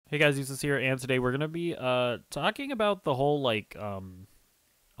Hey guys, Usus here, and today we're gonna be talking about the whole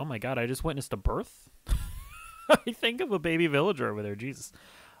oh my god, I just witnessed a birth. I think of a baby villager over there, Jesus.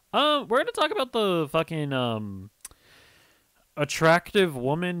 We're gonna talk about the fucking attractive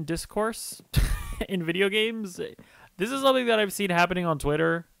woman discourse in video games. This is something that I've seen happening on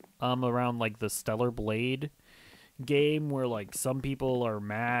Twitter around like the Stellar Blade game, where like some people are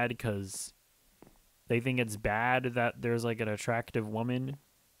mad because they think it's bad that there's like an attractive woman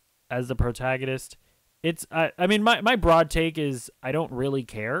as the protagonist. It's I mean my broad take is I don't really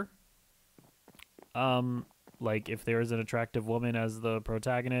care. Like if there is an attractive woman as the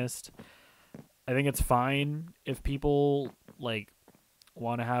protagonist, I think it's fine if people like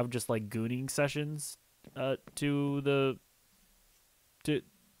want to have just like gooning sessions while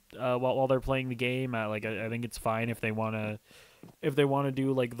they're playing the game. I think it's fine if they want to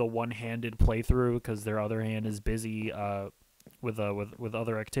do like the one-handed playthrough because their other hand is busy with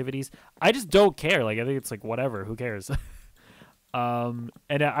other activities. I just don't care. Like I think it's like whatever, who cares? And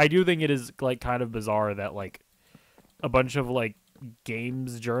I do think it is like kind of bizarre that like a bunch of like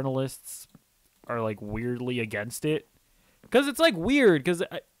games journalists are like weirdly against it, because it's like weird because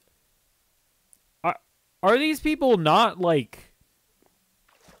are these people not like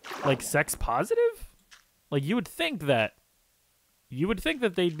sex positive? Like you would think that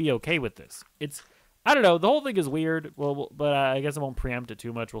they'd be okay with this. It's, I don't know. The whole thing is weird. Well, but I guess I won't preempt it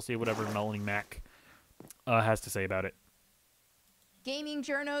too much. We'll see whatever Melonie Mac has to say about it. Gaming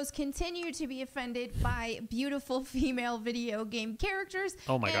journos continue to be offended by beautiful female video game characters.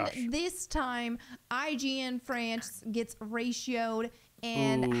 Oh my gosh. This time, IGN France gets ratioed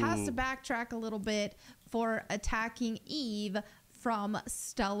and has to backtrack a little bit for attacking Eve from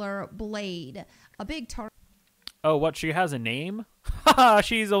Stellar Blade. A big target. Oh, what? She has a name? Haha,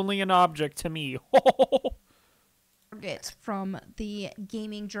 she's only an object to me. Target from the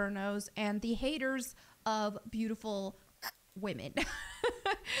gaming journos and the haters of beautiful women.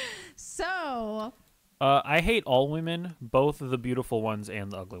 So I hate all women, both the beautiful ones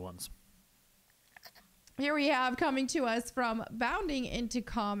and the ugly ones. here we have, coming to us from Bounding into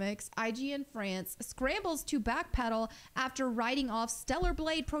Comics, IGN France scrambles to backpedal after writing off Stellar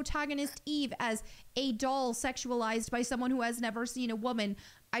Blade protagonist Eve as a doll sexualized by someone who has never seen a woman.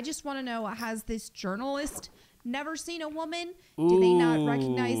 I just want to know, has this journalist never seen a woman? Do they not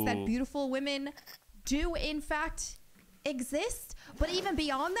recognize that beautiful women do in fact exist? But even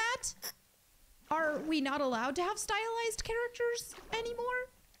beyond that, are we not allowed to have stylized characters anymore?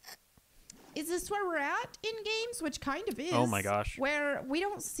 Is this where we're at in games? Which kind of is. Oh my gosh. Where we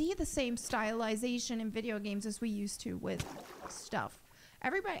don't see the same stylization in video games as we used to with stuff.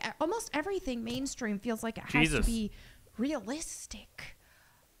 Everybody, almost everything mainstream feels like it has to be realistic.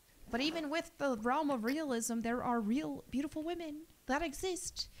 But even with the realm of realism, there are real beautiful women that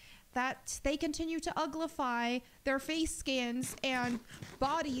exist, that they continue to uglify their face scans and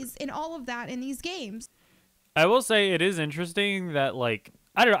bodies and all of that in these games. I will say it is interesting that, like,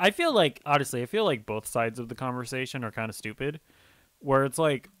 I don't know, I feel like, honestly, I feel like both sides of the conversation are kind of stupid, where it's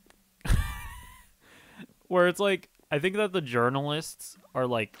like, I think that the journalists are,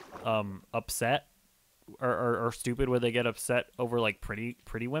 like, upset, or stupid where they get upset over, like, pretty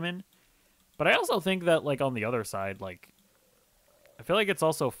women. But I also think that, like, on the other side, like, I feel like it's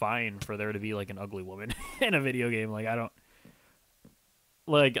also fine for there to be, like, an ugly woman in a video game. Like, I don't...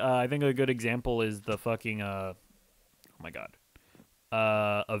 Like, I think a good example is the fucking, oh my god.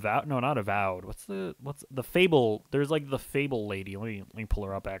 Avowed? No, not Avowed. What's the Fable? There's, like, the Fable lady. Let me pull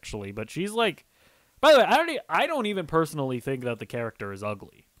her up, actually. But she's, like... By the way, I don't even personally think that the character is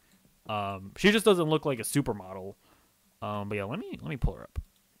ugly. She just doesn't look like a supermodel. But yeah, let me pull her up.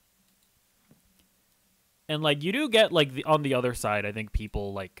 And, like, you do get, like, on the other side, I think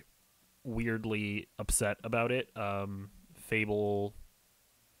people, like, weirdly upset about it. Fable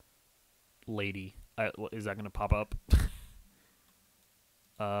lady. Is that going to pop up?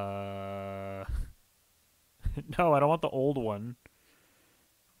 No, I don't want the old one.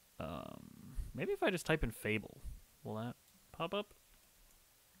 Maybe if I just type in Fable, will that pop up?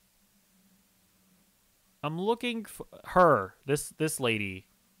 I'm looking for her. This lady.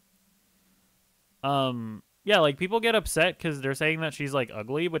 Yeah, like, people get upset because they're saying that she's, like,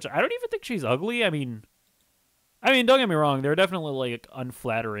 ugly, which I don't even think she's ugly. I mean, don't get me wrong. There are definitely, like,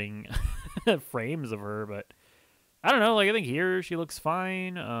 unflattering frames of her, but I don't know. Like, I think here she looks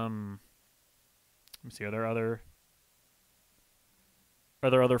fine. Let me see. Are there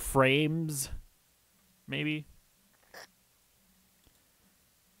other frames? Maybe.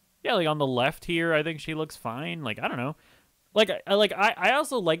 Yeah, like, on the left here, I think she looks fine. Like, I don't know. I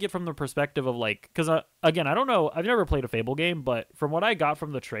also like it from the perspective of like, because again, I don't know, I've never played a Fable game, but from what I got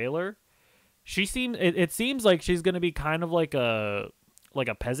from the trailer, it seems like she's gonna be kind of like a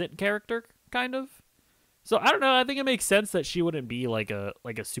peasant character, kind of. So I don't know. I think it makes sense that she wouldn't be like a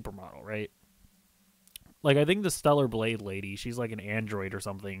supermodel, right? Like I think the Stellar Blade lady, she's like an android or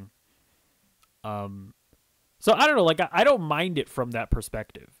something. So I don't know. Like I don't mind it from that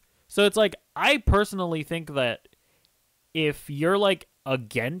perspective. So it's like I personally think that if you're like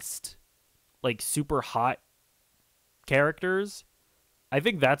against like super hot characters, I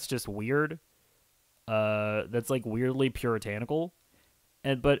think that's just weird. That's like weirdly puritanical.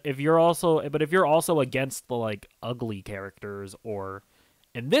 But if you're also against the like ugly characters, or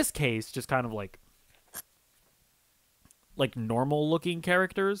in this case just kind of like normal looking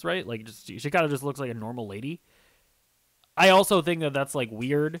characters, right? Like just she kind of just looks like a normal lady. I also think that that's like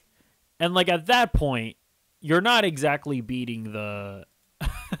weird. And like at that point, you're not exactly beating the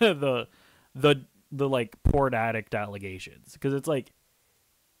the like porn addict allegations, because it's like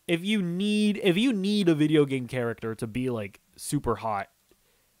if you need a video game character to be like super hot,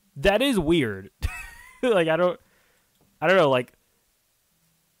 that is weird. Like I don't know, like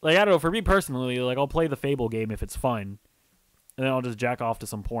I don't know, for me personally, like I'll play the Fable game if it's fun, and then I'll just jack off to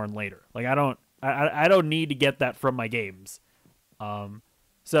some porn later. Like I don't need to get that from my games.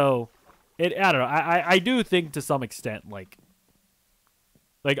 So I don't know. I do think to some extent like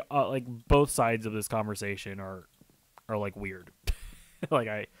both sides of this conversation are like weird. Like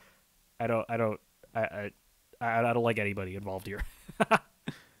I don't like anybody involved here.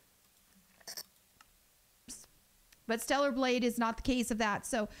 But Stellar Blade is not the case of that.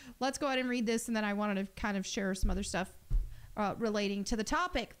 So let's go ahead and read this, and then I wanted to kind of share some other stuff relating to the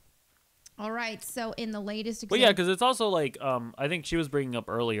topic. All right. So in the latest example, well, yeah, because it's also like I think she was bringing up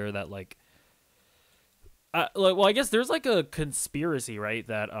earlier that like, well, I guess there's like a conspiracy, right?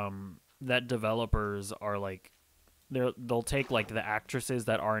 That that developers are like they'll take like the actresses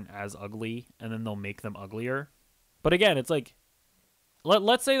that aren't as ugly and then they'll make them uglier. But again, it's like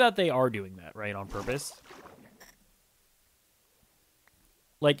let's say that they are doing that, right, on purpose.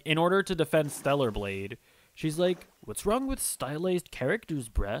 Like, in order to defend Stellar Blade, she's like, what's wrong with stylized characters,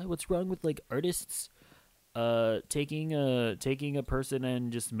 bruh? What's wrong with, like, artists taking a person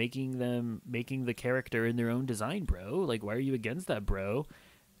and just making the character in their own design, bro? Like, why are you against that, bro?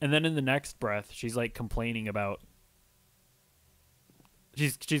 And then in the next breath, she's, like, complaining about...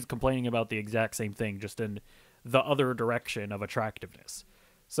 She's complaining about the exact same thing, just in the other direction of attractiveness.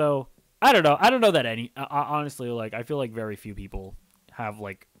 So, I don't know. I don't know that honestly, like, I feel like very few people have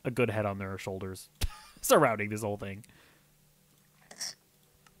like a good head on their shoulders surrounding this whole thing.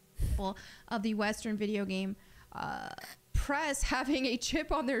 Of the Western video game press having a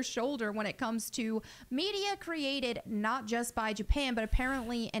chip on their shoulder when it comes to media created not just by Japan, but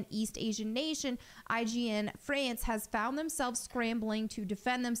apparently an East Asian nation. IGN France has found themselves scrambling to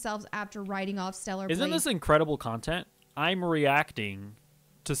defend themselves after writing off Stellar Blade. Isn't this incredible content? I'm reacting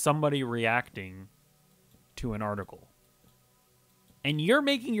to somebody reacting to an article. And you're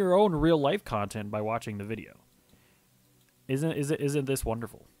making your own real life content by watching the video. Isn't this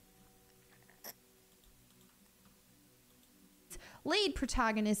wonderful? Lead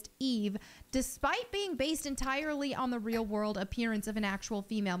protagonist Eve, despite being based entirely on the real world appearance of an actual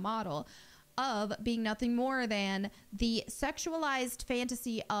female model, of being nothing more than the sexualized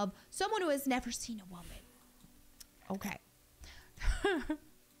fantasy of someone who has never seen a woman. Okay.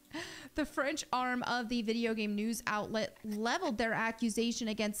 The French arm of the video game news outlet leveled their accusation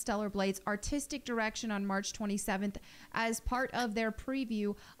against Stellar Blade's artistic direction on March 27th as part of their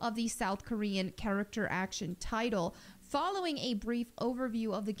preview of the South Korean character action title. Following a brief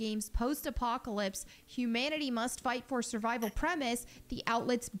overview of the game's post-apocalypse, humanity must fight for survival premise, the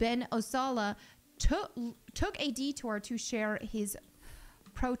outlet's Ben Osala took a detour to share his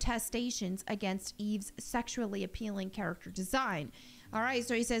protestations against Eve's sexually appealing character design. All right,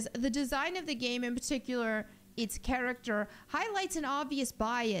 so he says, the design of the game, in particular, its character, highlights an obvious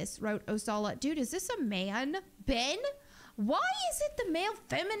bias, wrote Osala. Dude, is this a man? Ben? Why is it the male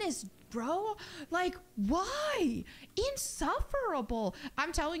feminist, bro? Like, why? Insufferable.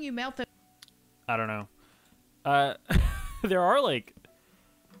 I'm telling you, male I don't know. There are, like...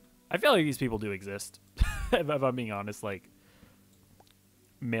 I feel like these people do exist. if I'm being honest, like...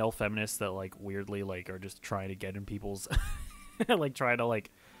 male feminists that, like, weirdly, like, are just trying to get in people's... like trying to like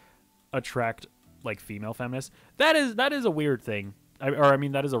attract like female feminists. That is a weird thing. I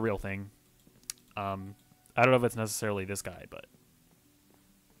mean that is a real thing. I don't know if it's necessarily this guy, but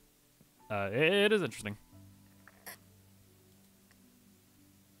it is interesting.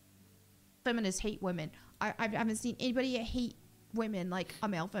 feminists hate women. I haven't seen anybody hate women like a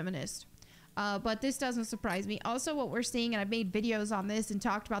male feminist. But this doesn't surprise me. Also, what we're seeing, and I've made videos on this and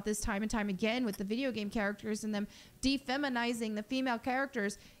talked about this time and time again with the video game characters and them defeminizing the female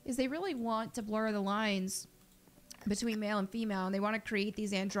characters, is they really want to blur the lines between male and female, and they want to create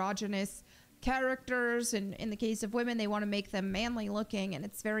these androgynous characters, and in the case of women, they want to make them manly looking, and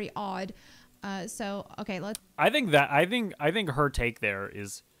it's very odd. So okay, let's. I think her take there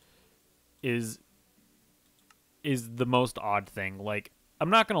is the most odd thing. Like, I'm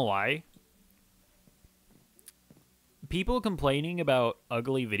not gonna lie. People complaining about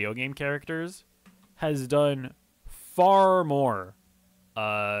ugly video game characters has done far more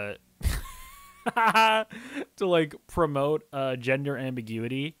to like promote gender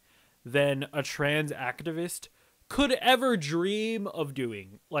ambiguity than a trans activist could ever dream of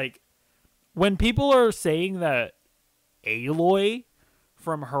doing. Like, when people are saying that Aloy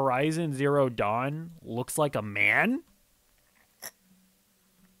from Horizon Zero Dawn looks like a man,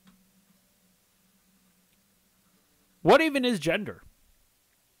 what even is gender?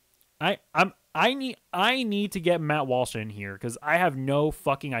 I need to get Matt Walsh in here because I have no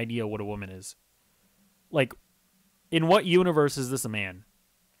fucking idea what a woman is. Like, in what universe is this a man?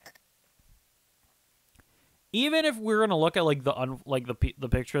 Even if we're gonna look at like the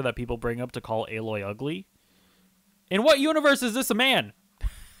picture that people bring up to call Aloy ugly, in what universe is this a man?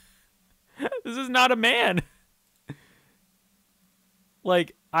 This is not a man.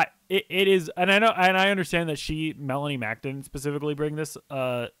 Like, it is, and I know, and I understand that Melonie Mac didn't specifically bring this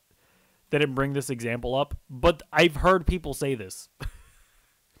didn't bring this example up, but I've heard people say this.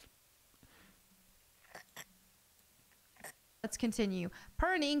 Let's continue.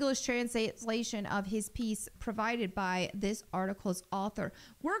 Per an English translation of his piece provided by this article's author,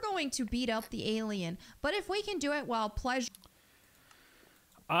 we're going to beat up the alien, but if we can do it while pleasure.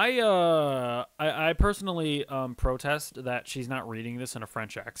 I personally protest that she's not reading this in a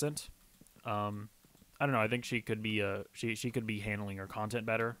French accent. I don't know. I think she could be she could be handling her content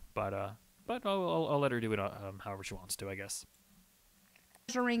better, but I'll let her do it however she wants to, I guess.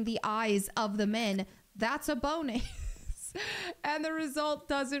 Measuring the eyes of the men, that's a bonus. And the result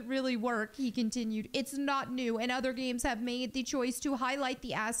doesn't really work, he continued. It's not new, and other games have made the choice to highlight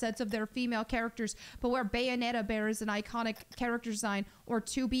the assets of their female characters, but where Bayonetta bears an iconic character design, or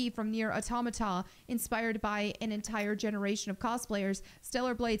 2B from Nier Automata, inspired by an entire generation of cosplayers,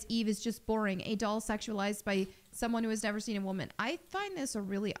 Stellar Blade's Eve is just boring, a doll sexualized by someone who has never seen a woman. I find this a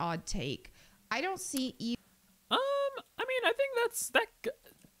really odd take. I don't see Eve. I mean, I think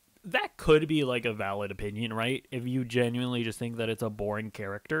that could be like a valid opinion, right? If you genuinely just think that it's a boring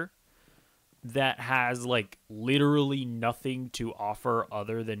character that has like literally nothing to offer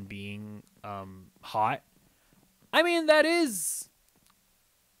other than being hot. I mean, that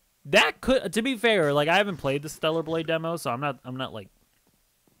could, to be fair, like, I haven't played the Stellar Blade demo, so I'm not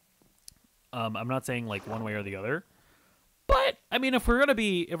saying like one way or the other. But I mean, if we're gonna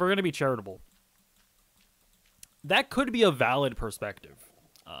be charitable, that could be a valid perspective.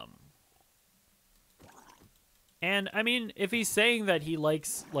 And I mean, if he's saying that he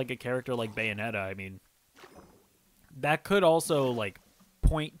likes like a character like Bayonetta, I mean, that could also like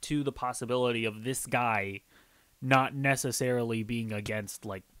point to the possibility of this guy not necessarily being against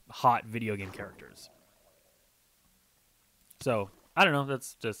like hot video game characters. So I don't know.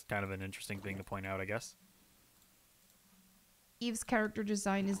 That's just kind of an interesting thing to point out, I guess. Eve's character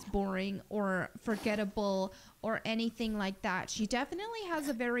design is boring or forgettable or anything like that. She definitely has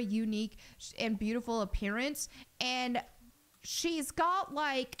a very unique and beautiful appearance, and she's got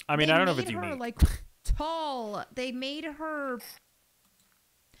like, I mean, I don't know if it's unique. Like tall. They made her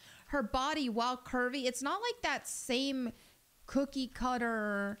body, while curvy, it's not like that same cookie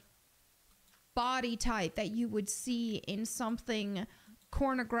cutter body type that you would see in something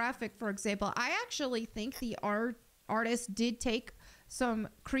pornographic, for example. I actually think the artist did take some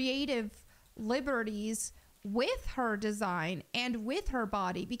creative liberties with her design and with her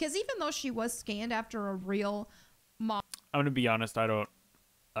body, because even though she was scanned after a real model, I'm gonna be honest, I don't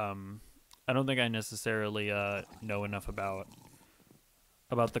think I necessarily know enough about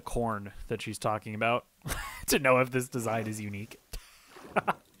the corn that she's talking about to know if this design is unique.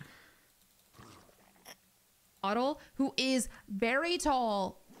 model who is very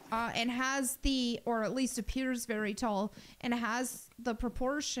tall and has or at least appears very tall and has the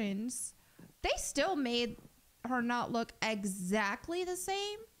proportions, they still made her not look exactly the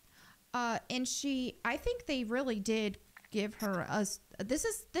same. And I think they really did give her this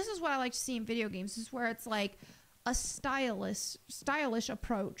is what I like to see in video games. This is where it's like a stylish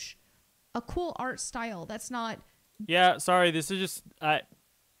approach, a cool art style that's not. Yeah, sorry, this is just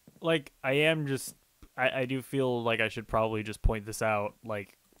like I am just I do feel like I should probably just point this out,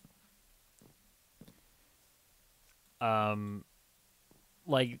 um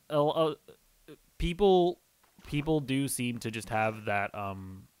like people do seem to just have that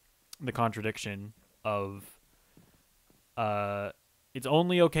the contradiction of it's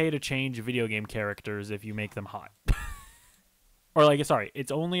only okay to change video game characters if you make them hot. Or like, sorry,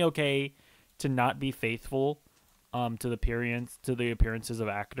 it's only okay to not be faithful to the appearances of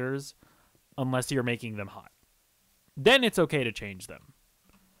actors unless you're making them hot. Then it's okay to change them.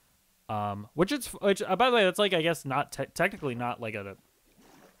 Which by the way, that's like, I guess not technically not like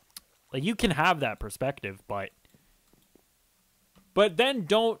like you can have that perspective, but then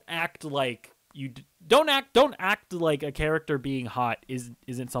don't act like don't act like a character being hot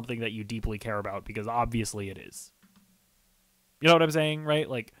isn't something that you deeply care about, because obviously it is. You know what I'm saying, right?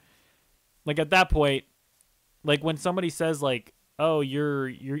 Like at that point, like when somebody says like, "Oh,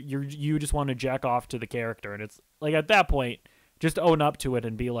 you just want to jack off to the character," and it's like at that point, just own up to it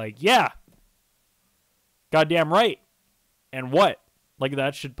and be like, "Yeah, goddamn right." And what? Like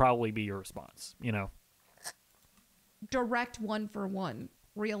that should probably be your response, you know? Direct one-for-one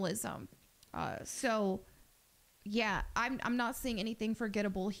realism. So yeah, I'm not seeing anything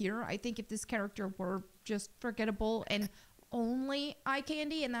forgettable here. I think if this character were just forgettable and only eye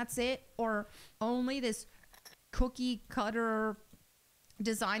candy and that's it, or only this cookie cutter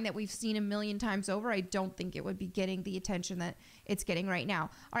design that we've seen a million times over, I don't think it would be getting the attention that it's getting right now.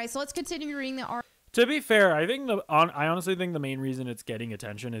 All right, so let's continue reading the art. To be fair, I honestly think the main reason it's getting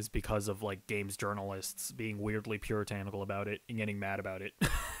attention is because of like games journalists being weirdly puritanical about it and getting mad about it.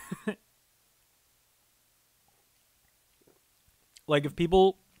 Like if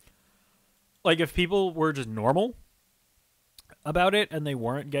people were just normal about it and they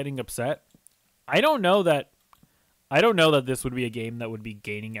weren't getting upset, I don't know that this would be a game that would be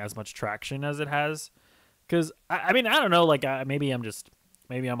gaining as much traction as it has. Because I mean, I don't know, like maybe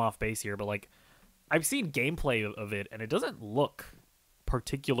I'm off base here, but like I've seen gameplay of it and it doesn't look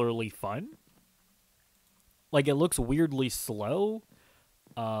particularly fun. Like it looks weirdly slow.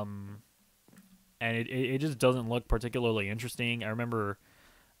 And it just doesn't look particularly interesting. I remember,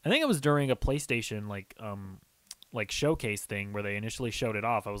 I think it was during a PlayStation like showcase thing where they initially showed it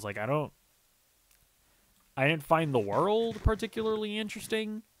off. I was like, I didn't find the world particularly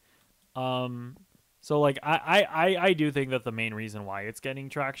interesting. So like I do think that the main reason why it's getting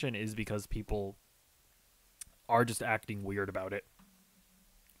traction is because people are just acting weird about it.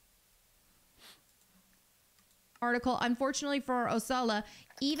 Article. Unfortunately for Osala,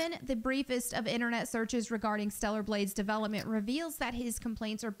 even the briefest of internet searches regarding Stellar Blade's development reveals that his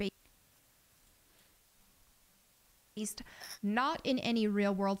complaints are based not in any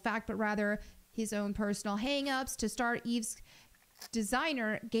real world fact, but rather his own personal hang-ups. To start, Eve's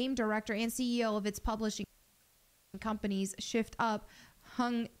designer, game director, and CEO of its publishing companies, Shift Up,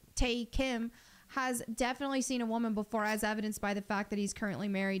 Hung Tae Kim, has definitely seen a woman before, as evidenced by the fact that he's currently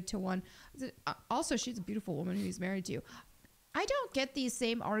married to one. Also, she's a beautiful woman who he's married to. I don't get these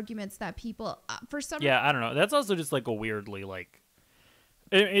same arguments that people, for some... Yeah, I don't know. That's also just like a weirdly, like...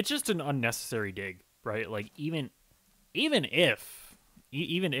 It's just an unnecessary dig, right? Like, even if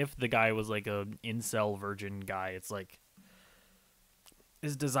the guy was like a incel virgin guy, it's like...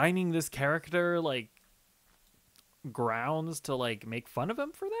 Is designing this character, like, grounds to, like, make fun of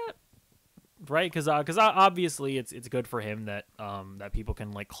him for that? Right, because obviously it's good for him that that people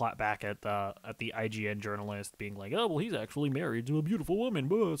can like clap back at the IGN journalist being like, oh well, he's actually married to a beautiful woman,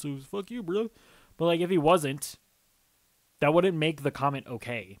 bro, so fuck you, bro. But like if he wasn't, that wouldn't make the comment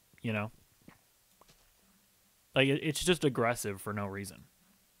okay, you know? Like it's just aggressive for no reason.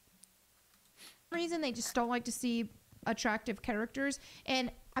 They just don't like to see attractive characters.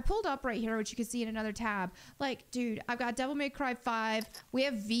 And I pulled up right here, which you can see in another tab. Like, dude, I've got Devil May Cry 5. We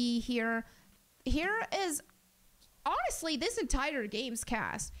have V here. Here is, honestly, this entire games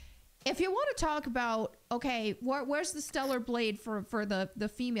cast. If you want to talk about, okay, where's the Stellar Blade for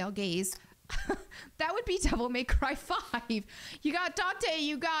the female gaze? That would be Devil May Cry 5. You got Dante,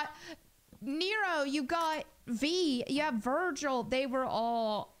 you got Nero, you got V, you have Virgil. They were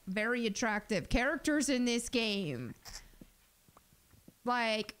all very attractive characters in this game.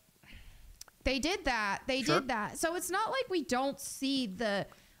 Like, they did that. They did that. So it's not like we don't see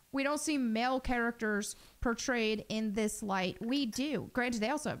male characters portrayed in this light. We do. Granted, they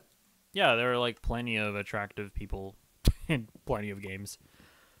also... Yeah, there are, like, plenty of attractive people in plenty of games.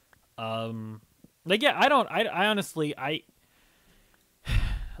 Like, yeah, I honestly, like,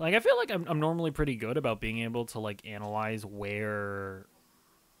 I feel like I'm normally pretty good about being able to, like, analyze where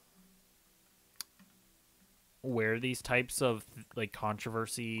where these types of like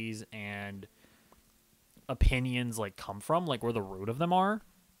controversies and opinions like come from, like where the root of them are.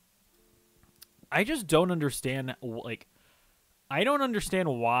 I just don't understand, like, I don't understand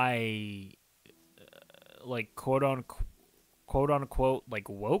why, like, quote unquote, like,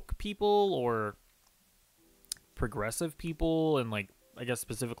 woke people or progressive people, and, like, I guess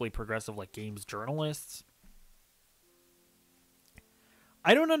specifically progressive, like, games journalists.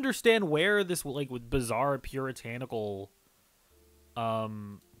 I don't understand where this, like, with bizarre puritanical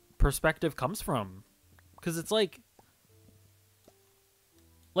perspective comes from. Because it's like,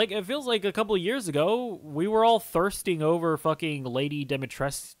 it feels like a couple of years ago, we were all thirsting over fucking Lady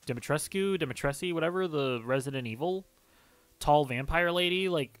Dimitrescu, whatever, the Resident Evil tall vampire lady.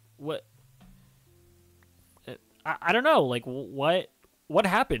 Like, what? I don't know. Like, what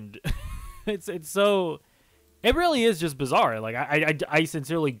happened? It's so, it really is just bizarre. Like, I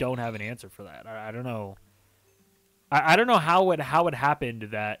sincerely don't have an answer for that. I don't know. I don't know how it happened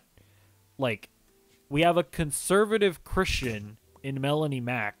that, like, we have a conservative Christian in Melonie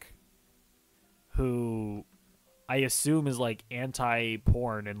Mac, who I assume is like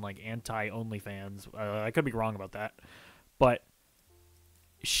anti-porn and like anti-OnlyFans. I could be wrong about that, but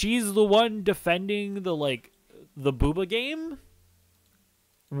she's the one defending the booba game.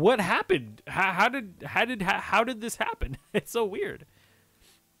 What happened? How did this happen? It's so weird.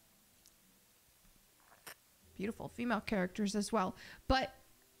 Beautiful female characters as well, but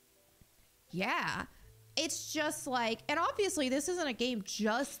yeah. It's just like, and obviously this isn't a game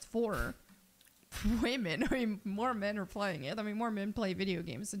just for women. I mean, more men are playing it. I mean, more men play video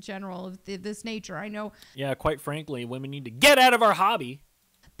games in general of this nature. I know. Yeah, quite frankly, women need to get out of our hobby.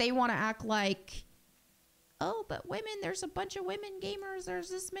 They want to act like, oh, but women, there's a bunch of women gamers. There's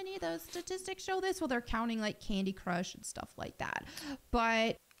this many. Those statistics show this. Well, they're counting like Candy Crush and stuff like that.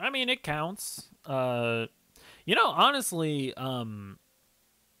 But I mean, it counts. Honestly,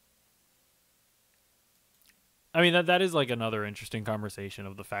 I mean, that is, like, another interesting conversation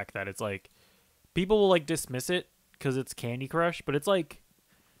of the fact that it's, like, people will, like, dismiss it because it's Candy Crush, but it's, like,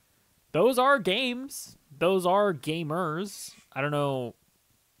 those are games. Those are gamers. I don't know,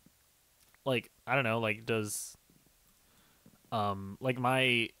 like, does, like,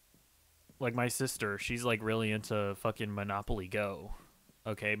 my sister, she's, like, really into fucking Monopoly Go.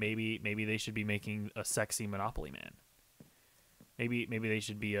 Okay, maybe they should be making a sexy Monopoly man. Maybe they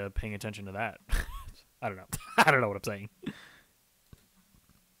should be paying attention to that. I don't know. I don't know what I'm saying.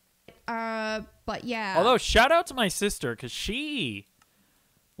 But yeah. Although, shout out to my sister, because she,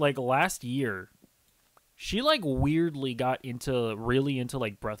 like, last year, she, like, weirdly got really into,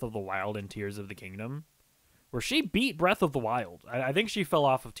 like, Breath of the Wild and Tears of the Kingdom, where she beat Breath of the Wild. I think she fell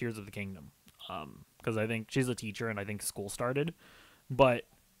off of Tears of the Kingdom, because I think she's a teacher and I think school started. But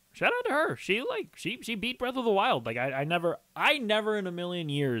shout out to her. She beat Breath of the Wild. Like, I never in a million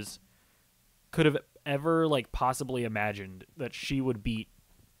years could have ever, like, possibly imagined that she would beat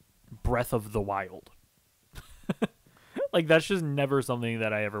Breath of the Wild. Like, that's just never something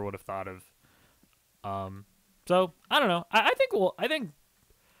that I ever would have thought of. So I don't know. I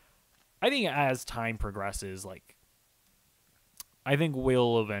think as time progresses, like, I think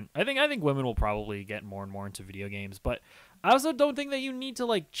women will probably get more and more into video games, but I also don't think that you need to,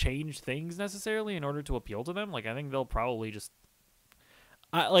 like, change things necessarily in order to appeal to them. Like, I think they'll probably just,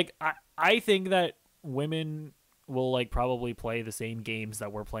 I think that women will, like, probably play the same games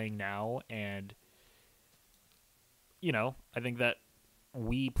that we're playing now, and, I think that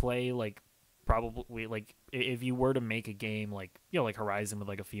we play, like, probably, like, if you were to make a game like, like Horizon with,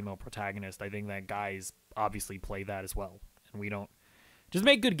 like, a female protagonist, I think that guys obviously play that as well, and we don't just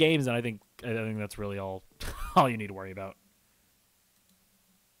make good games, and I think that's really all you need to worry about.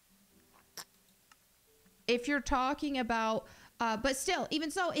 If you're talking about, but still, even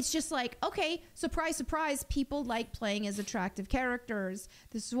so, it's just like, okay, surprise, surprise, people like playing as attractive characters.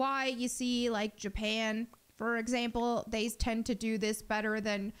 This is why you see, like, Japan, for example, they tend to do this better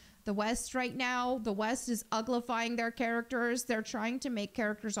than the West right now. The West is uglifying their characters. They're trying to make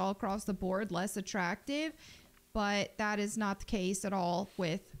characters all across the board less attractive, but that is not the case at all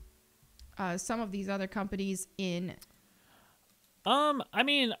with some of these other companies in. I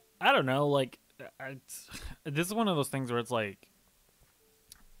mean, I don't know, like, this is one of those things where it's like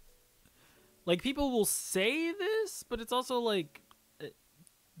people will say this, but it's also like,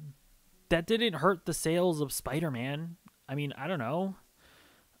 that didn't hurt the sales of Spider-Man. I mean, I don't know.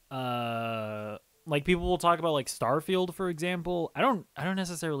 Like, people will talk about, like, Starfield, for example. I don't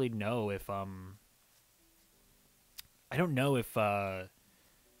necessarily know if I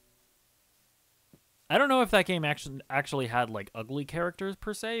I don't know if that game actually had like ugly characters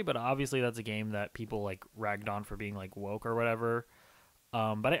per se, but obviously that's a game that people like ragged on for being like woke or whatever.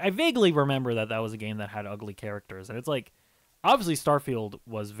 But I vaguely remember that was a game that had ugly characters, and it's like obviously Starfield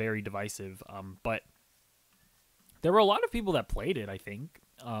was very divisive. But there were a lot of people that played it, I think.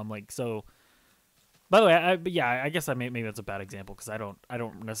 Like so. By the way, but yeah, I guess maybe that's a bad example because I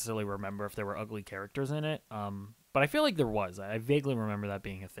don't necessarily remember if there were ugly characters in it. But I feel like there was. I vaguely remember that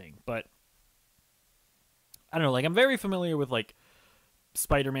being a thing. But I don't know. Like I'm very familiar with like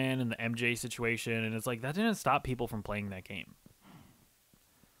Spider-Man and the MJ situation, and it's like that didn't stop people from playing that game.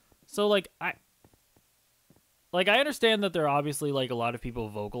 So like I understand that there are obviously like a lot of people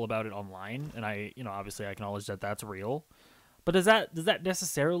vocal about it online, and obviously I acknowledge that that's real. But does that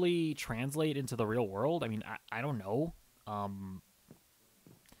necessarily translate into the real world? I mean, I don't know. I don't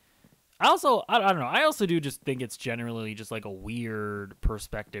know. I also do just think it's generally just like a weird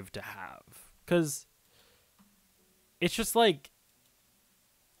perspective to have, because it's just like,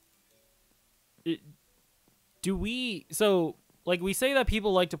 we say that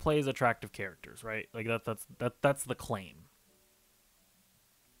people like to play as attractive characters, right? Like that's the claim.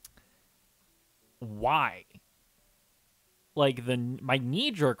 Why? Like my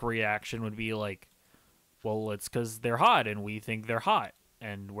knee-jerk reaction would be like, well, it's because they're hot and we think they're hot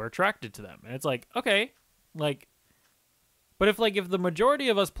and we're attracted to them. And it's like, okay, like, but if the majority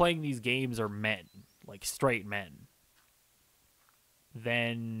of us playing these games are men, like straight men,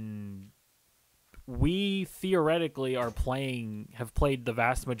 then we theoretically have played the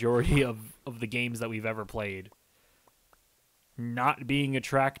vast majority of the games that we've ever played, not being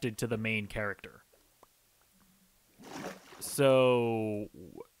attracted to the main character. So,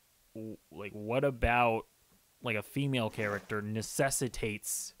 like, what about, like, a female character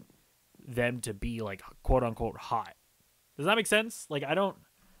necessitates them to be, like, quote-unquote hot? Does that make sense? Like, I don't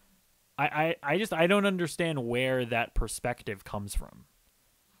understand where that perspective comes from.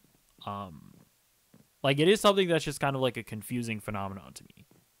 Like, it is something that's just kind of, like, a confusing phenomenon to me.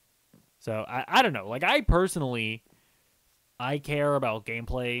 So, I don't know. Like, I personally, I care about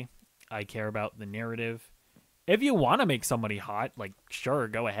gameplay. I care about the narrative. If you want to make somebody hot, like, sure,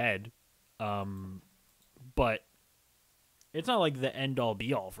 go ahead. But it's not like the end-all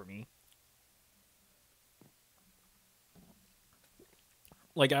be-all for me.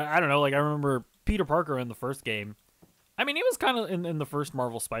 Like, I don't know. Like, I remember Peter Parker in the first game. I mean, he was kind of in the first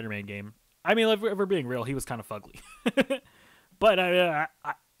Marvel Spider-Man game. I mean, if we're being real, he was kind of fugly. But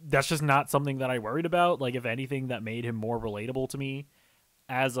that's just not something that I worried about. Like, if anything, that made him more relatable to me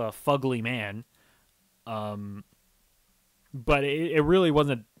as a fugly man. But it really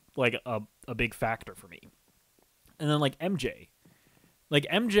wasn't like a big factor for me. And then like MJ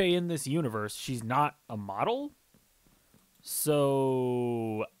in this universe, she's not a model,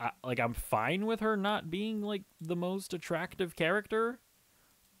 so I'm fine with her not being like the most attractive character.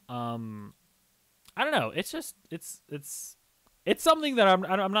 I don't know. It's just it's something that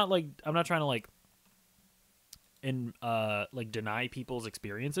I'm not trying to deny people's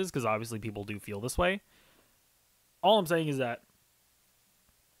experiences, because obviously people do feel this way. All I'm saying is that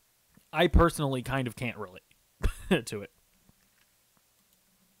I personally kind of can't relate to it.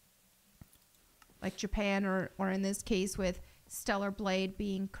 Like Japan, or in this case with Stellar Blade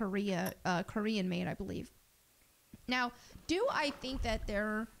being Korean made, I believe. Now, do I think that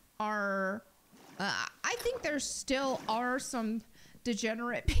there are... I think there still are some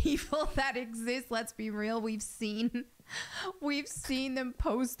degenerate people that exist. Let's be real. We've seen them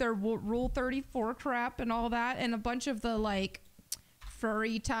post their Rule 34 crap and all that, and a bunch of the like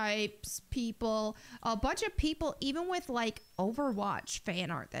furry types people, a bunch of people even with like Overwatch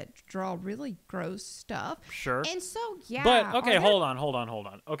fan art that draw really gross stuff. Sure. And so yeah. But okay, hold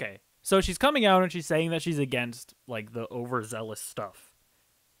on. Okay. So she's coming out and she's saying that she's against like the overzealous stuff.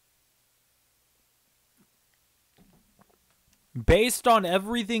 Based on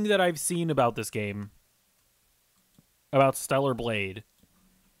everything that I've seen about this game, about Stellar Blade,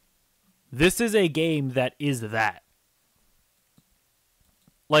 this is a game that is that.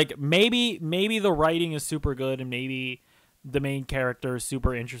 Like, maybe the writing is super good, and maybe the main character is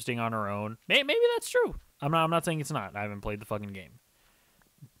super interesting on her own. Maybe that's true. I'm not saying it's not. I haven't played the fucking game.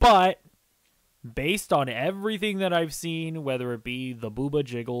 But based on everything that I've seen, whether it be the booba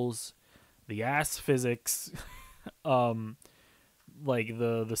jiggles, the ass physics, like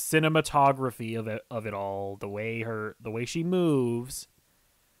the cinematography of it all, the way she moves,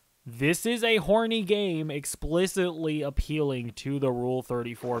 this is a horny game explicitly appealing to the Rule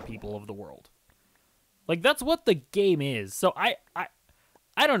 34 people of the world. Like, that's what the game is. So I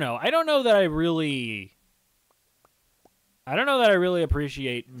don't know. I don't know that I really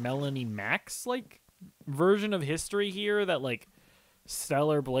appreciate Melonie Max like version of history here that like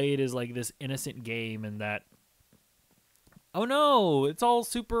Stellar Blade is like this innocent game and that, oh no, it's all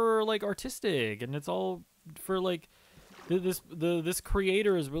super like artistic and it's all for like this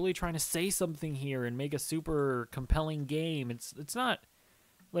creator is really trying to say something here and make a super compelling game. It's not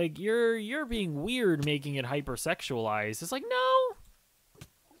like you're being weird making it hypersexualized. It's like, no,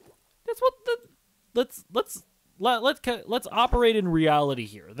 that's what let's operate in reality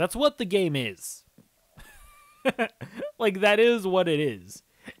here. That's what the game is. Like, that is what it is.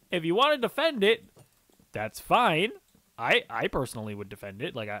 If you want to defend it, that's fine. I personally would defend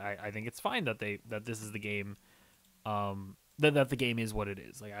it. Like, I think it's fine that this is the game. That the game is what it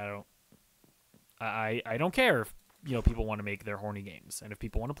is. Like, I don't care if, you know, people want to make their horny games and if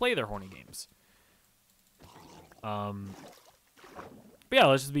people want to play their horny games. But yeah,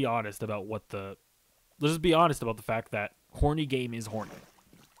 let's just be honest about the fact that horny game is horny.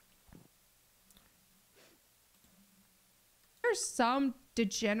 There's some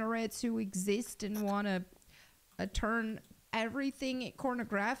degenerates who exist and want to turn everything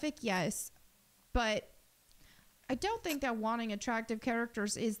pornographic, yes, but I don't think that wanting attractive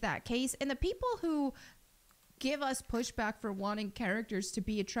characters is that case. And the people who give us pushback for wanting characters to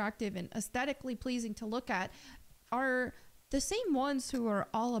be attractive and aesthetically pleasing to look at are the same ones who are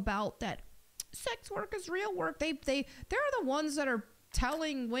all about that sex work is real work. They're the ones that are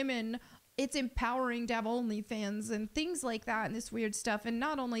telling women it's empowering to have OnlyFans and things like that and this weird stuff. And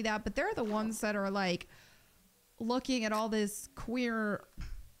not only that, but they're the ones that are like looking at all this queer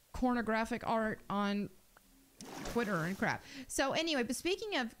pornographic art on Twitter and crap. So anyway, but speaking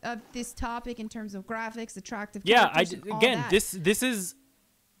of this topic in terms of graphics, attractive characters,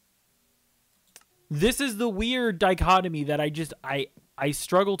 this is the weird dichotomy that I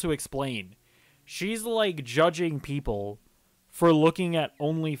struggle to explain. She's like judging people for looking at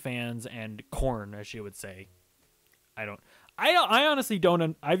OnlyFans and corn, as she would say. I honestly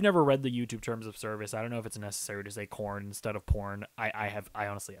don't. I've never read the YouTube terms of service. I don't know if it's necessary to say corn instead of porn. I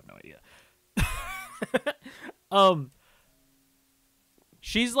honestly have no idea.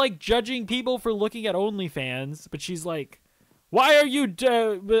 She's like judging people for looking at OnlyFans, but she's like, why are you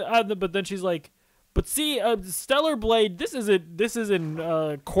but then she's like, but see, Stellar Blade, this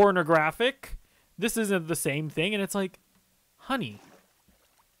isn't pornographic, this isn't the same thing. And it's like, honey,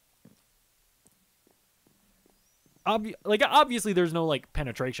 obviously there's no like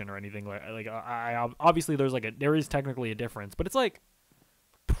penetration or anything like I obviously there is technically a difference, but it's like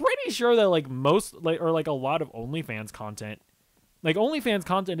pretty sure that like most like or like a lot of OnlyFans content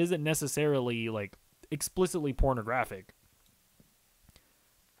isn't necessarily like explicitly pornographic.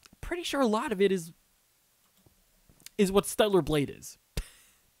 Pretty sure a lot of it is what Stellar Blade is.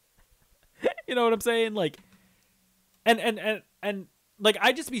 You know what I'm saying? Like, and like,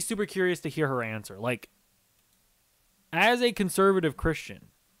 I'd just be super curious to hear her answer. Like, as a conservative Christian,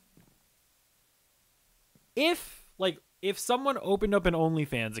 if someone opened up an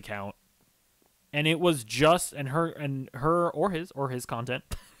OnlyFans account and it was just her or his content,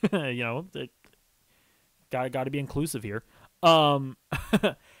 you know, got to be inclusive here.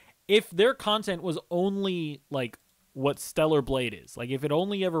 If their content was only like what Stellar Blade is, like if it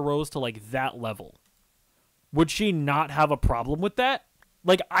only ever rose to like that level, would she not have a problem with that?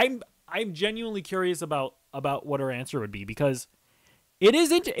 Like, I'm genuinely curious about what her answer would be, because it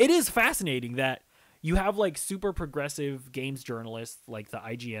is fascinating that you have like super progressive games journalists like the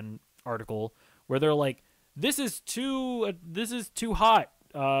IGN article where they're like, this is too hot,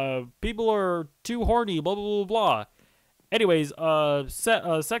 people are too horny, blah blah blah blah. Anyways,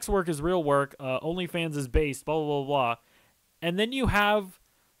 sex work is real work, OnlyFans is based, blah blah blah blah. And then you have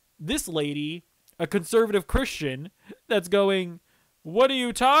this lady, a conservative Christian, that's going, what are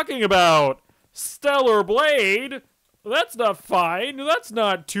you talking about? Stellar Blade? That's not fine. That's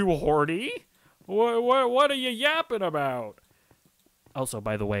not too horny. What are you yapping about? Also,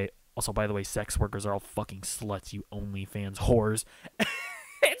 by the way, sex workers are all fucking sluts, you OnlyFans whores.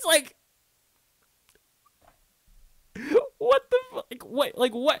 It's like, what the fuck?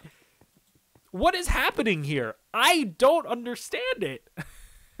 What is happening here? I don't understand it.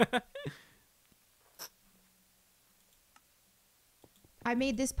 I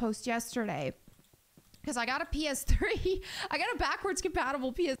made this post yesterday because I got a PS3. I got a backwards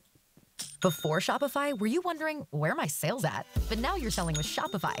compatible PS3. Before Shopify, were you wondering, where are my sales at? But now you're selling with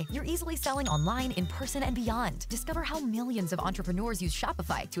Shopify. You're easily selling online, in person, and beyond. Discover how millions of entrepreneurs use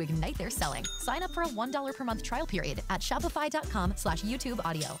Shopify to ignite their selling. Sign up for a $1 per month trial period at shopify.com/YouTube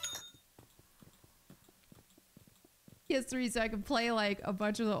audio. PS3 so I can play like a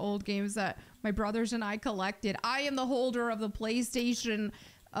bunch of the old games that my brothers and I collected. I am the holder of the PlayStation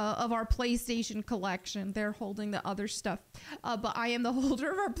of our PlayStation collection. They're holding the other stuff, but I am the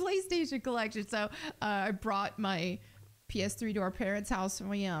holder of our PlayStation collection. So I brought my PS3 to our parents' house, and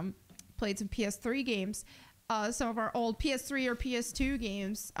we played some PS3 games, some of our old PS3 or PS2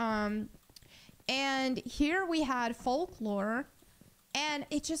 games. And here we had Folklore. And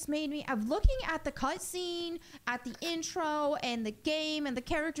it just made me, I'm looking at the cutscene, at the intro, and the game, and the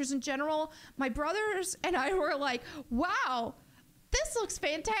characters in general. My brothers and I were like, wow, this looks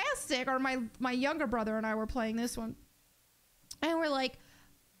fantastic. Or my younger brother and I were playing this one. And we're like,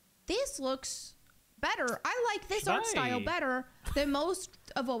 this looks better. I like this art style better than most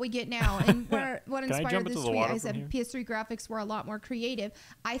of what we get now. And what inspired this tweet, I said PS3 graphics were a lot more creative.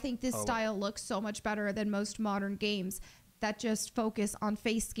 I think this style looks so much better than most modern games that just focus on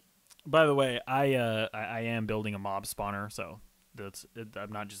face scan. By the way, I am building a mob spawner, so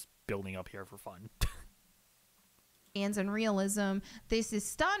I'm not just building up here for fun. And realism. This is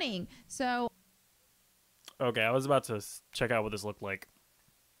stunning. So, okay, I was about to check out what this looked like.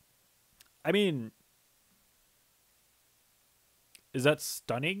 I mean, is that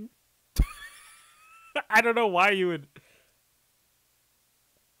stunning? I don't know why you would.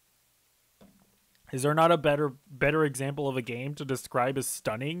 Is there not a better example of a game to describe as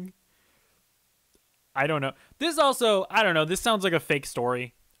stunning? I don't know. This also, I don't know. This sounds like a fake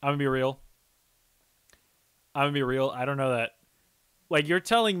story. I'm gonna be real. I don't know that. Like, you're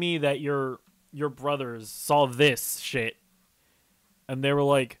telling me that your brothers saw this shit and they were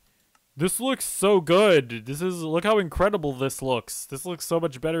like, this looks so good. Look how incredible this looks. This looks so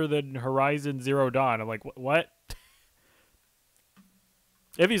much better than Horizon Zero Dawn. I'm like, what?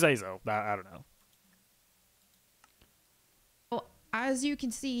 If you say so. I don't know. As you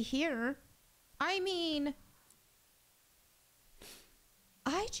can see here, I mean,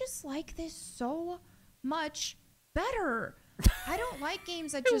 I just like this so much better. I don't like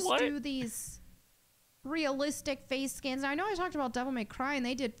games that just do these realistic face scans. I know I talked about Devil May Cry and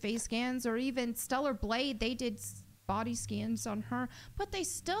they did face scans, or even Stellar Blade, they did body scans on her, but they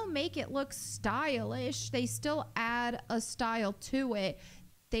still make it look stylish. They still add a style to it.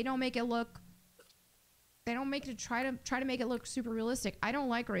 They don't make it look try to make it look super realistic. I don't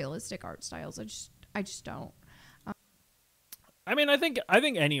like realistic art styles. I just don't. I mean, I think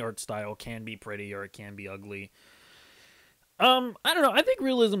any art style can be pretty or it can be ugly. I don't know. I think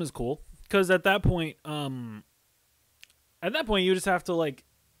realism is cool because at that point you just have to like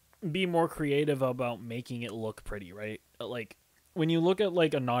be more creative about making it look pretty, right? Like when you look at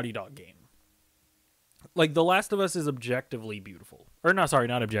like a Naughty Dog game, like The Last of Us is objectively beautiful, or no, sorry,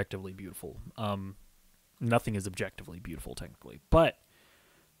 not objectively beautiful. Nothing is objectively beautiful technically, but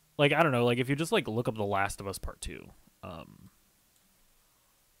like, I don't know, like if you just like look up The Last of Us Part 2, I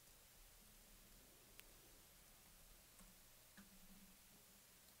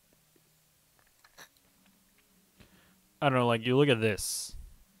don't know, like you look at this,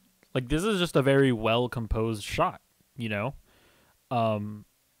 like this is just a very well composed shot, you know?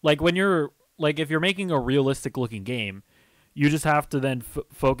 Like when you're like, if you're making a realistic looking game, you just have to then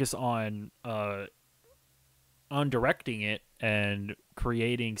focus on directing it and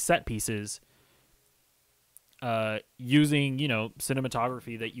creating set pieces using, you know,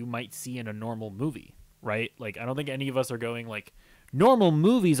 cinematography that you might see in a normal movie, right? Like, I don't think any of us are going like, normal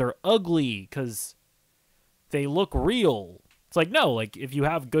movies are ugly because they look real. It's like, no, like if you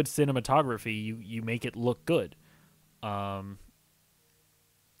have good cinematography, you make it look good. And,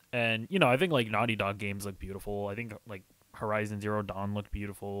 you know, I think like Naughty Dog games look beautiful. I think like Horizon Zero Dawn looked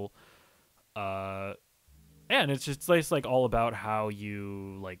beautiful. And it's like all about how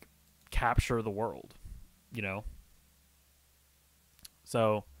you like capture the world, you know?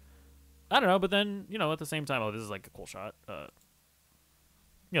 So I don't know, but then, you know, at the same time, oh, this is like a cool shot.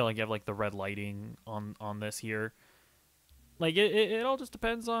 You know, like you have like the red lighting on this here. Like it all just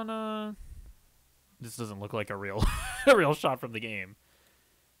depends on this doesn't look like a real a real shot from the game.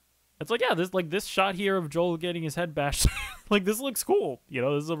 It's like, yeah, this shot here of Joel getting his head bashed, like this looks cool. You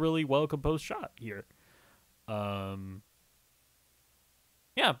know, this is a really well composed shot here. Yeah,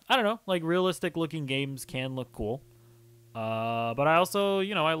 I don't know, like realistic looking games can look cool. But I also,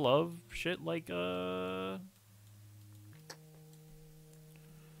 you know, I love shit like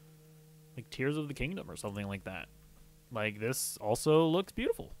Tears of the Kingdom or something like that. Like this also looks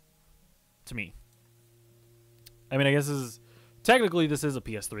beautiful to me. I mean, I guess technically this is a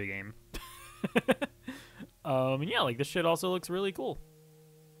PS3 game. And yeah, like this shit also looks really cool.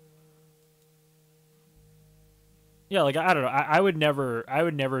 Yeah, like I don't know. I would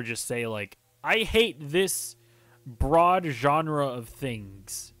never just say like I hate this broad genre of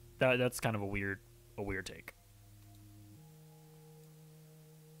things. That's kind of a weird take.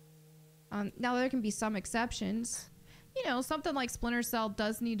 Now there can be some exceptions. You know, something like Splinter Cell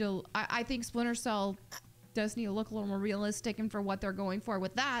does need to. I think Splinter Cell does need to look a little more realistic and for what they're going for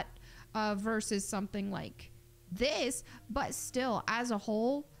with that, versus something like this. But still, as a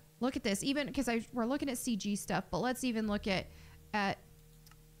whole, look at this. Even because we're looking at CG stuff, but let's even look at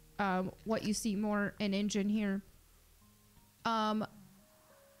what you see more in engine here. But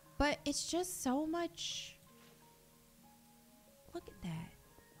it's just so much. Look at that.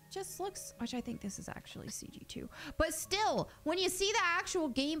 Just looks, which I think this is actually CG too. But still, when you see the actual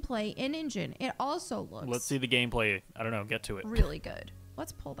gameplay in engine, it also looks. Let's see the gameplay. I don't know. Get to it. Really good.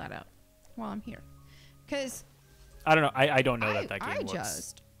 Let's pull that up while I'm here, because I don't know. I don't know that game I looks.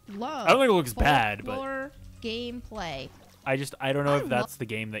 just love. I don't think it looks bad, but gameplay. I don't know if that's the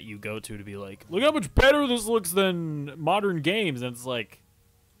game that you go to be like, look how much better this looks than modern games, and it's like,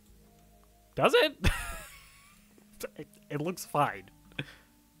 does it? It looks fine.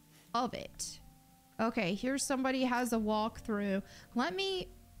 Of it. Okay, here's somebody has a walkthrough. Let me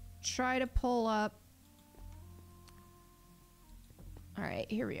try to pull up. All right,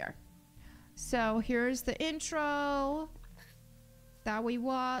 here we are. So here's the intro that we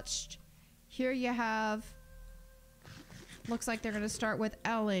watched. Here you have, looks like they're gonna start with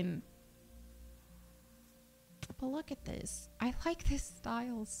Ellen. But look at this. I like this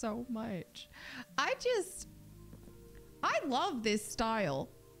style so much. I love this style.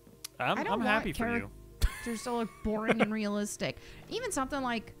 I'm happy for you. Characters to look boring and realistic. Even something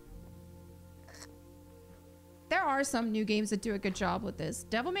like, there are some new games that do a good job with this.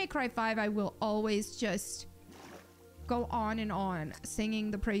 Devil May Cry 5, I will always just go on and on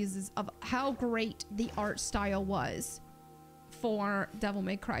singing the praises of how great the art style was for Devil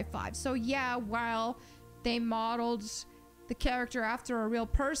May Cry 5. So yeah, while they modeled the character after a real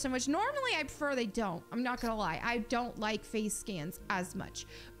person, which normally I prefer they don't. I'm not gonna lie. I don't like face scans as much.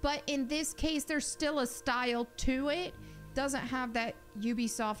 But in this case, there's still a style to it. Doesn't have that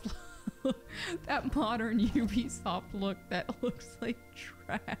Ubisoft that modern Ubisoft look that looks like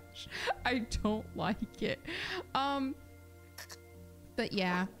trash. I don't like it. But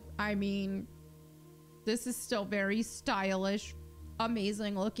yeah, I mean, this is still very stylish,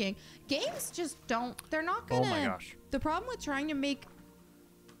 amazing looking. Games just they're not gonna. Oh my gosh. The problem with trying to make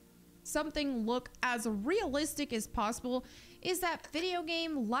something look as realistic as possible is that video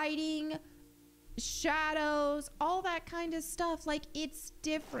game lighting, shadows, all that kind of stuff, like, it's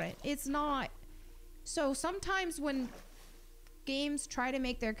different. It's not. So sometimes when games try to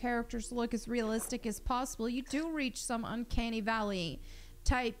make their characters look as realistic as possible, you do reach some uncanny valley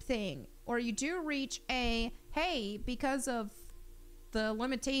type thing, or you do reach a, hey, because of the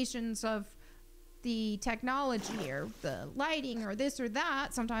limitations of the technology or the lighting or this or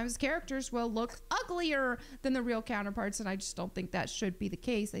that, sometimes characters will look uglier than the real counterparts, and I just don't think that should be the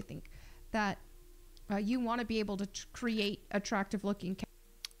case. I think that you want to be able to create attractive looking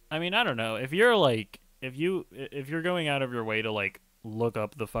I mean, I don't know. If you're like, if you're going out of your way to like look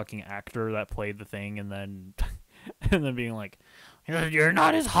up the fucking actor that played the thing and then and then being like, you're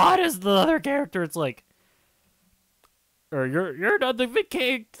not as hot as the other character, it's like, or you're not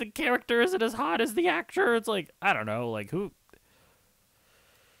the character isn't as hot as the actor. It's like, I don't know, like who.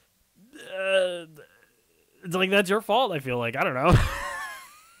 It's like that's your fault. I feel like, I don't know.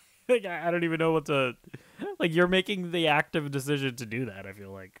 Like I don't even know what to. Like, you're making the active decision to do that. I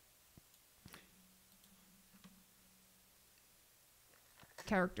feel like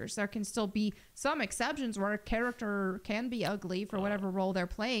characters. There can still be some exceptions where a character can be ugly for whatever role they're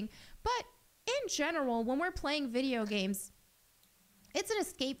playing, but in general, when we're playing video games, it's an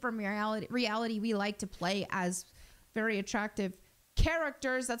escape from reality. We like to play as very attractive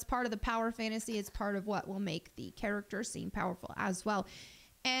characters. That's part of the power fantasy. It's part of what will make the character seem powerful as well.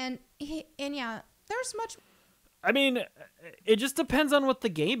 And yeah, there's much. I mean, it just depends on what the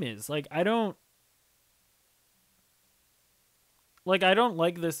game is. Like, I don't like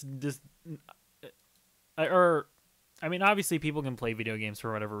this, I mean, obviously people can play video games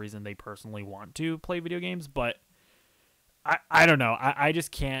for whatever reason they personally want to play video games, but I don't know. I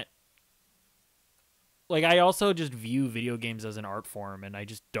just can't. Like, I also just view video games as an art form, and I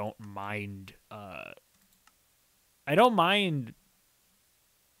just don't mind. I don't mind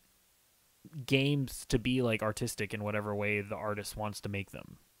games to be like artistic in whatever way the artist wants to make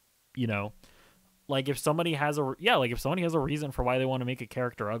them. You know, like if somebody has a reason for why they want to make a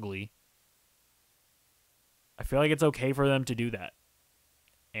character ugly, I feel like it's okay for them to do that.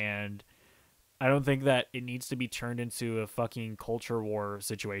 And I don't think that it needs to be turned into a fucking culture war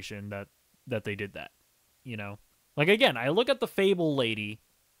situation that they did that. You know? Like, again, I look at the Fable lady,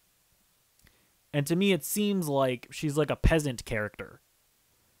 and to me it seems like she's like a peasant character.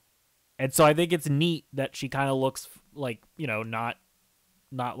 And so I think it's neat that she kind of looks like, you know, not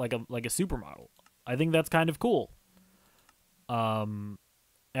like a supermodel. I think that's kind of cool. And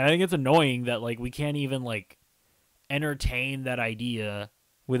I think it's annoying that like we can't even like entertain that idea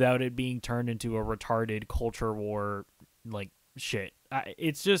without it being turned into a retarded culture war like shit.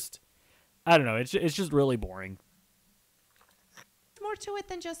 It's just, I don't know. It's just really boring. More to it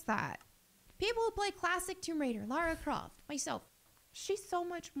than just that. People who play classic Tomb Raider, Lara Croft, myself, she's so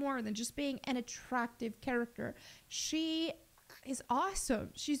much more than just being an attractive character. She is awesome.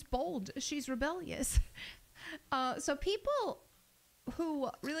 She's bold. She's rebellious. So people who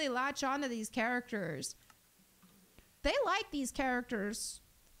really latch onto these characters, they like these characters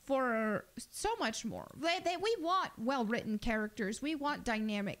for so much more. We want well-written characters. We want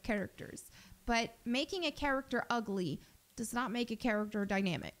dynamic characters. But making a character ugly does not make a character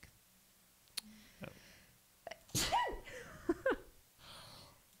dynamic.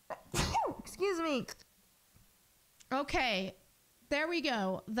 Excuse me. Okay, there we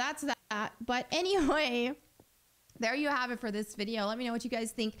go. That's that. But anyway, there you have it for this video. Let me know what you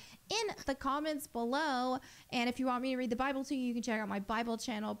guys think in the comments below. And if you want me to read the Bible to you, you can check out my Bible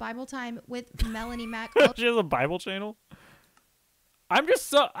channel, Bible Time with Melonie Mac. She has a Bible channel?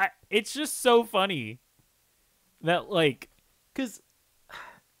 It's just so funny that like, because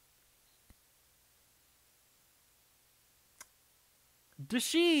does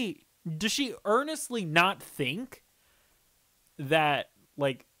she earnestly not think that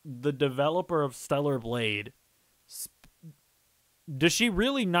like the developer of Stellar Blade, does she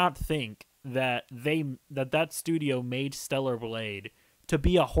really not think that that studio made Stellar Blade to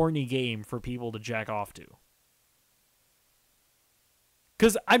be a horny game for people to jack off to?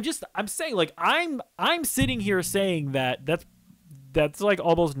 Because I'm saying, like, I'm sitting here saying that's like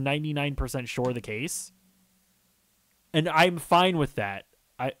almost 99% sure the case, and I'm fine with that.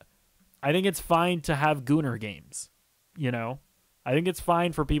 I think it's fine to have Gooner games, you know. I think it's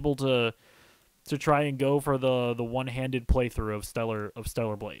fine for people to try and go for the one-handed playthrough of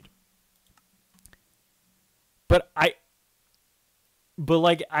Stellar Blade. But I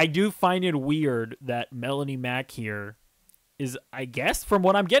do find it weird that Melonie Mac here is, I guess, from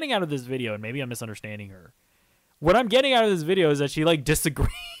what I'm getting out of this video, and maybe I'm misunderstanding her, what I'm getting out of this video is that she like disagrees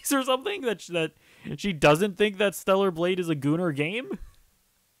or something, that she doesn't think that Stellar Blade is a Gooner game.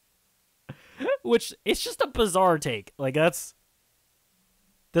 Which, it's just a bizarre take. Like, that's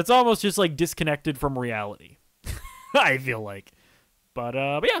almost just like disconnected from reality. I feel like. But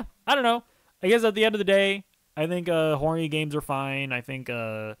yeah, I don't know. I guess at the end of the day, I think horny games are fine. I think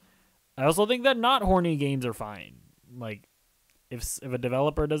I also think that not horny games are fine. Like, if a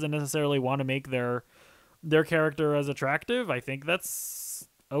developer doesn't necessarily want to make their character as attractive, I think that's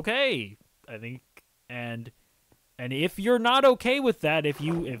okay. I think, and if you're not okay with that, if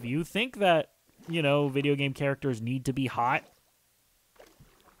you think that, you know, video game characters need to be hot,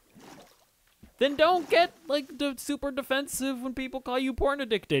 then don't get like super defensive when people call you porn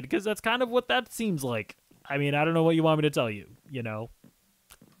addicted, because that's kind of what that seems like. I mean, I don't know what you want me to tell you, you know?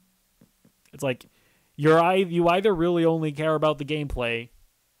 It's like you either really only care about the gameplay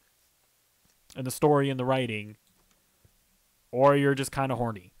and the story and the writing, or you're just kind of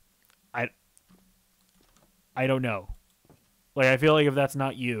horny. I don't know. Like, I feel like if that's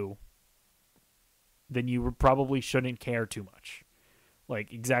not you, then you probably shouldn't care too much.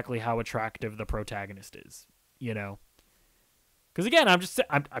 Like, exactly how attractive the protagonist is, you know? Because again, I'm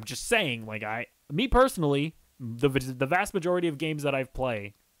just saying, like, me personally, the vast majority of games that I've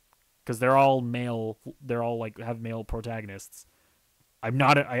played, because they're all like have male protagonists, I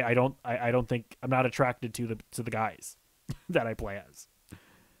don't think I'm not attracted to the guys that I play as.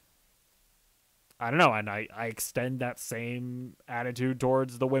 I don't know, and I extend that same attitude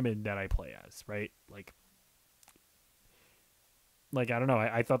towards the women that I play as, right? Like I don't know,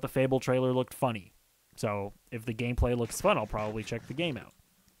 I thought the Fable trailer looked funny. So if the gameplay looks fun, I'll probably check the game out.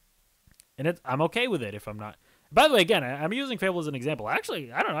 And I'm okay with it if I'm not. By the way, again, I'm using Fable as an example.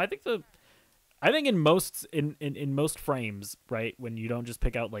 Actually, I don't know. I think in most frames, right, when you don't just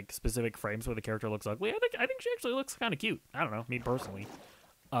pick out like specific frames where the character looks ugly, I think she actually looks kind of cute. I don't know, me personally.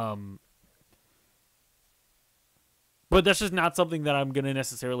 But that's just not something that I'm gonna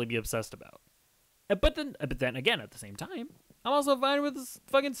necessarily be obsessed about. But then again, at the same time, I'm also fine with this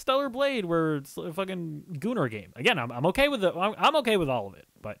fucking Stellar Blade, where it's a fucking Gooner game. Again, I'm okay with it. I'm okay with all of it.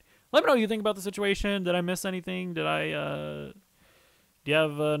 But let me know what you think about the situation. Did I miss anything? Do you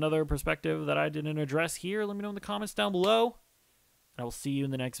have another perspective that I didn't address here? Let me know in the comments down below. I will see you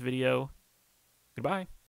in the next video. Goodbye.